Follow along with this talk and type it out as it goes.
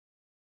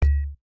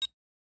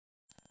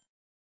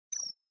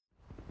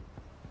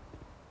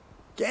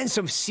Getting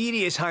some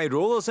serious high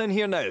rollers in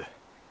here now.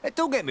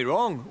 Don't get me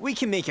wrong, we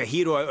can make a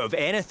hero out of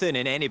anything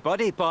and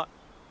anybody, but,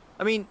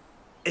 I mean,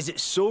 is it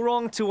so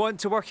wrong to want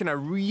to work in a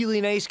really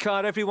nice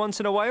car every once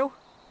in a while?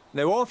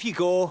 Now off you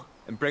go,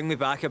 and bring me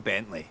back a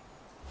Bentley.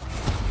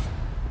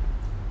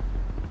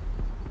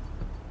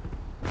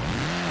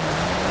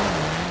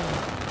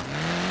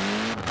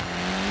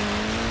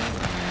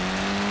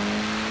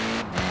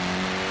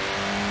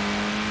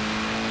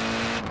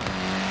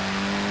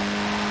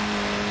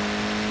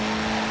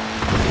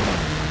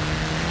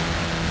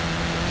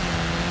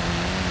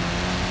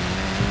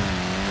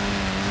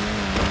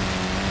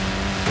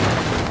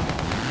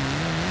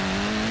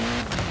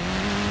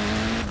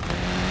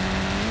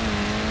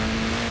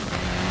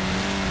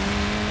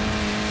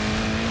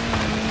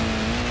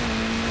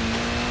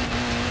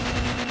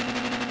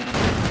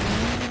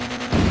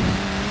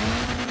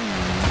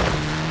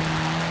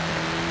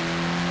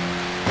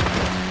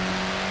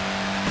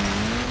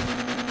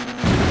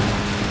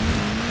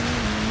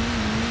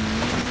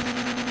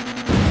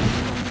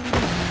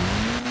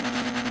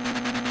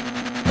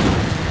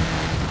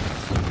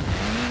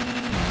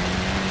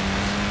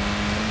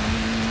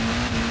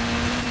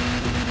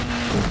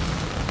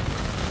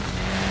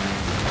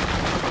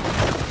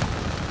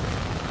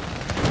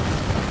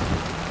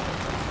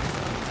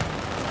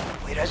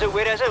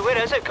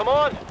 Where is it? Come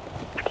on!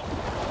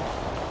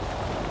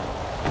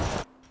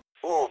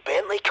 Oh,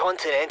 Bentley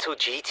Continental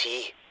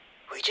GT.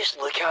 Will you just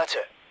look at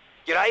it?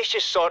 Your eyes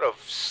just sort of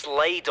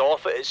slide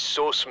off it, it's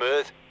so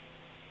smooth.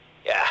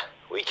 Yeah,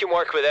 we can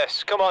work with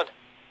this, come on.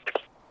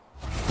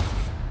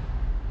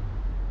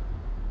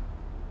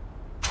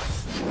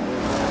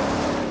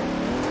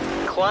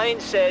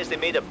 Client says they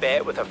made a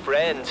bet with a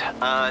friend,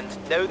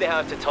 and now they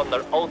have to turn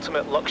their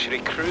ultimate luxury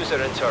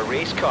cruiser into a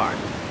race car.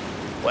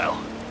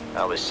 Well,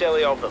 that was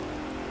silly of them.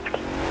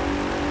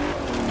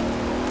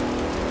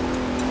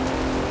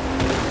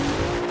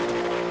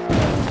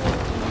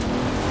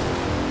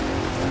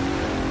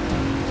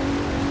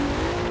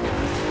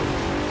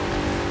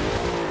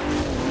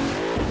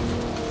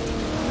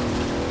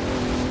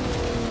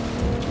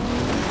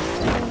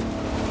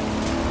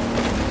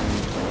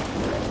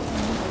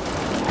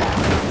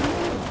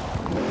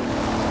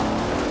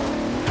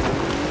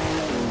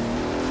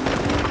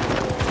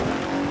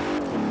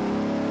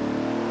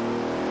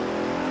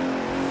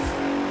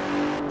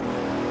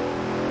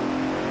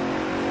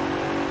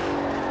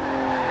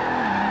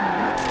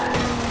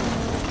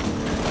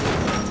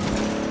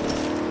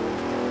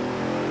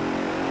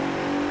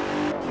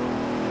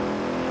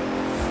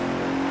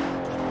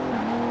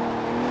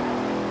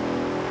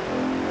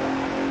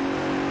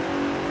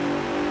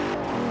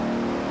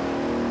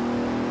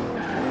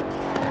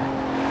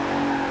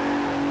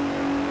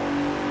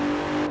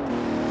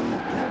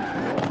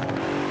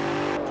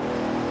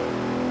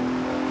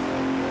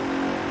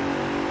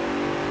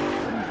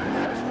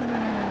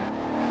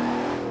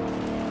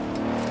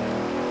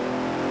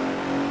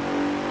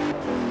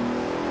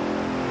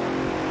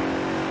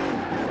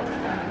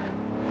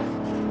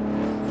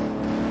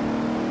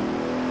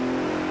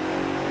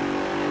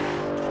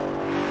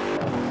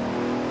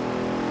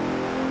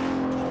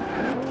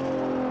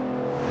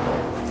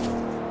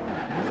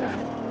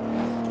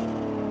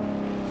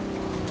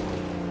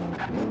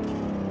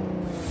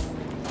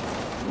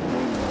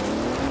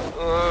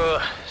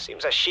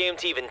 Seems a shame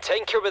to even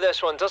tinker with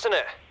this one, doesn't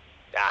it?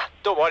 Ah,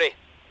 don't worry.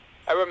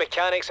 Our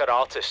mechanics are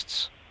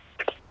artists.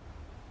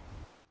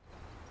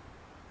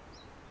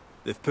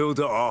 They've pulled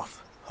it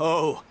off.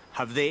 Oh,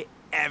 have they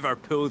ever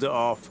pulled it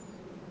off?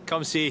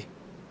 Come see.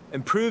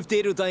 Improved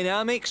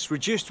aerodynamics,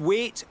 reduced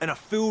weight, and a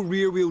full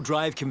rear-wheel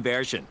drive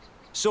conversion.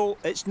 So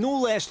it's no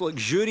less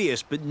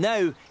luxurious, but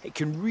now it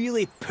can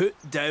really put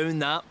down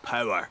that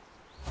power.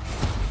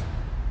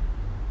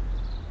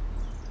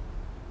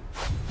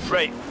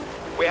 Right.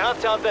 We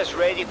have to have this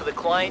ready for the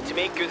client to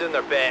make good on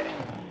their bet.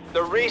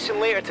 They're racing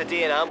later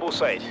today in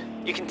Ambleside.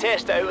 You can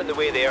test it out on the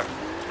way there.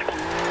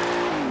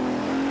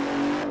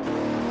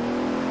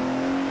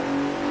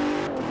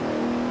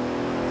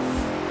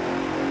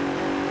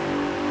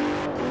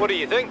 What do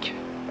you think?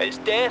 It's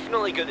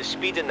definitely got the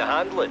speed and the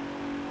handling.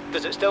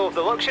 Does it still have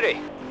the luxury?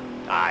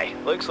 Aye,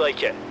 looks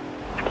like it.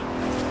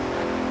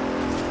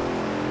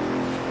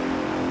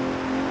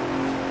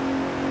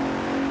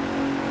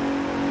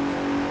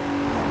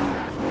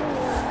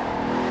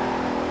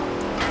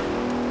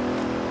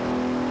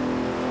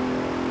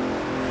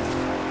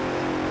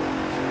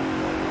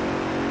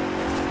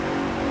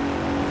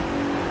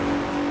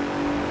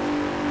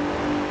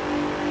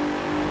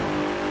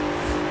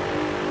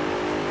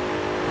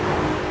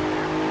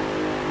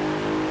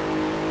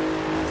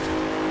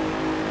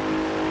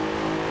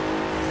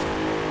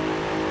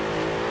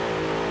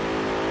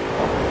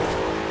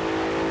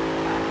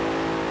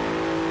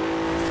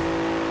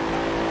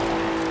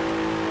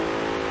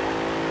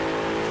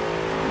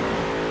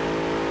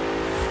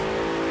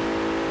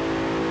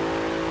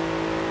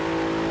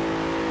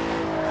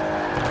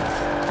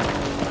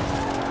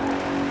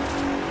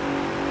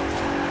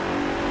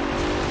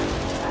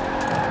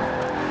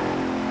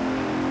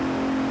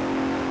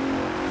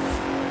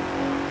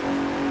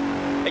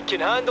 can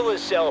handle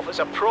itself as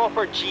a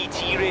proper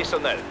GT racer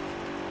now.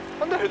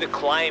 Wonder who the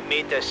client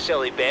made this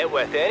silly bet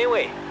with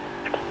anyway.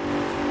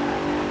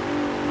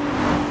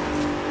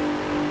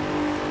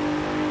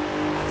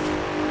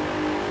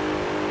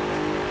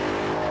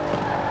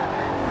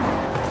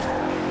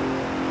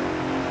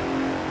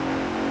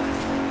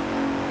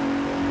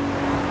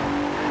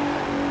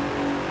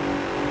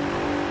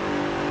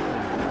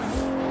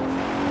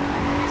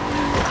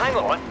 Hang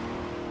on.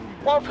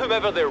 What if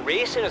whomever they're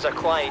racing is a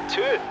client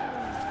too?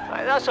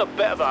 That's a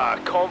bit of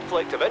a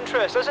conflict of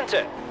interest, isn't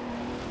it?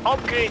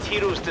 Upgrade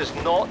Heroes does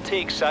not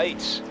take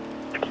sides.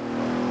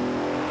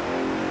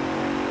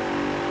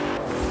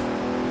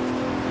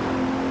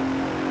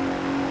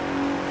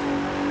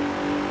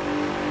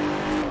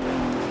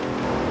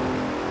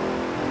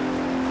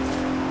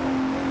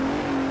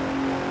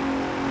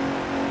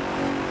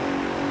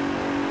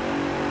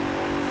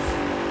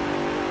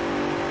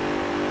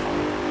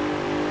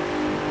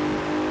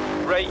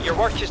 Right, your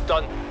work is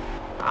done.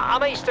 I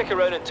might stick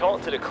around and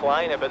talk to the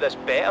client about this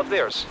bet of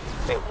theirs.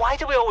 I mean, why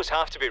do we always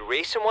have to be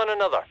racing one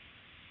another?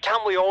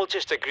 Can't we all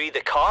just agree the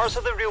cars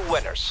are the real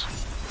winners?